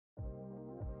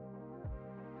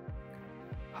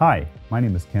Hi, my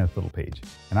name is Kenneth Littlepage,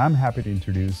 and I'm happy to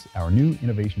introduce our new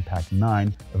Innovation Pack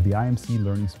 9 of the IMC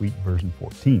Learning Suite version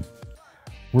 14.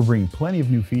 We're bringing plenty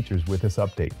of new features with this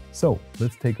update, so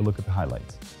let's take a look at the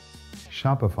highlights.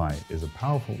 Shopify is a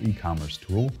powerful e-commerce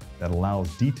tool that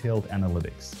allows detailed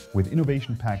analytics. With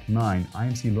Innovation Pack 9,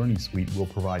 IMC Learning Suite will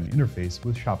provide an interface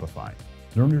with Shopify.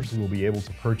 Learners will be able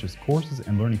to purchase courses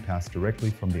and learning paths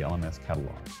directly from the LMS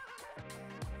catalog.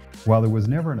 While there was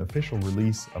never an official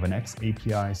release of an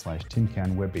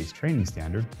XAPI/TinCan web-based training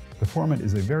standard, the format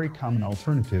is a very common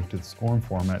alternative to the SCORM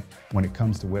format when it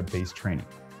comes to web-based training.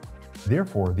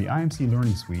 Therefore, the IMC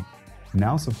Learning Suite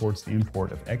now supports the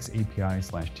import of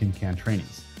XAPI/TinCan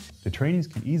trainings. The trainings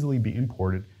can easily be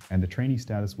imported and the training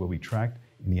status will be tracked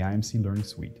in the IMC Learning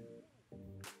Suite.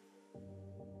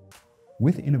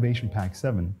 With Innovation Pack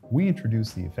 7, we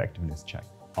introduced the effectiveness check,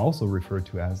 also referred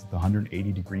to as the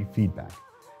 180-degree feedback.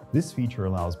 This feature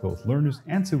allows both learners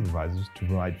and supervisors to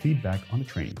provide feedback on a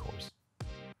training course.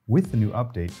 With the new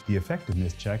update, the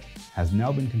effectiveness check has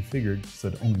now been configured so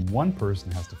that only one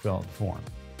person has to fill out the form.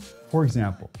 For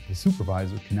example, the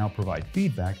supervisor can now provide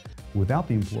feedback without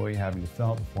the employee having to fill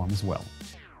out the form as well.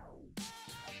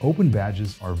 Open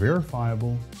badges are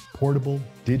verifiable, portable,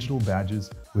 digital badges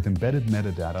with embedded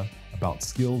metadata about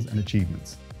skills and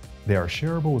achievements. They are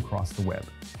shareable across the web.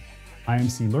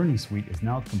 IMC Learning Suite is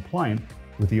now compliant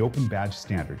with the Open Badge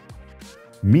Standard,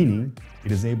 meaning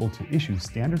it is able to issue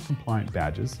standard compliant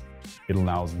badges. It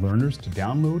allows learners to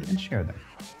download and share them.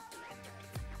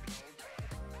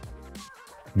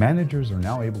 Managers are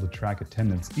now able to track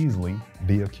attendance easily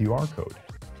via QR code.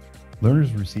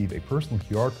 Learners receive a personal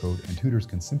QR code and tutors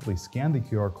can simply scan the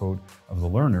QR code of the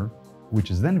learner, which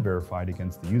is then verified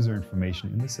against the user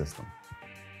information in the system.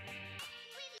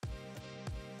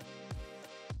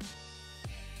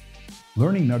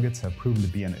 Learning nuggets have proven to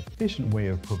be an efficient way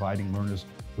of providing learners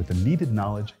with the needed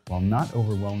knowledge while not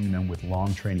overwhelming them with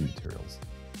long training materials.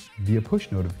 Via push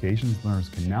notifications, learners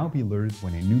can now be alerted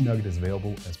when a new nugget is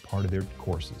available as part of their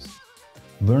courses.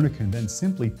 The learner can then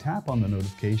simply tap on the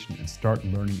notification and start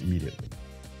learning immediately.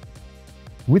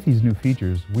 With these new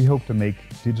features, we hope to make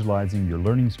digitalizing your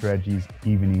learning strategies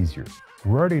even easier.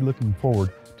 We're already looking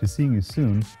forward to seeing you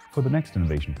soon for the next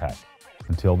Innovation Pack.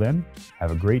 Until then,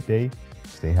 have a great day,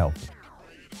 stay healthy.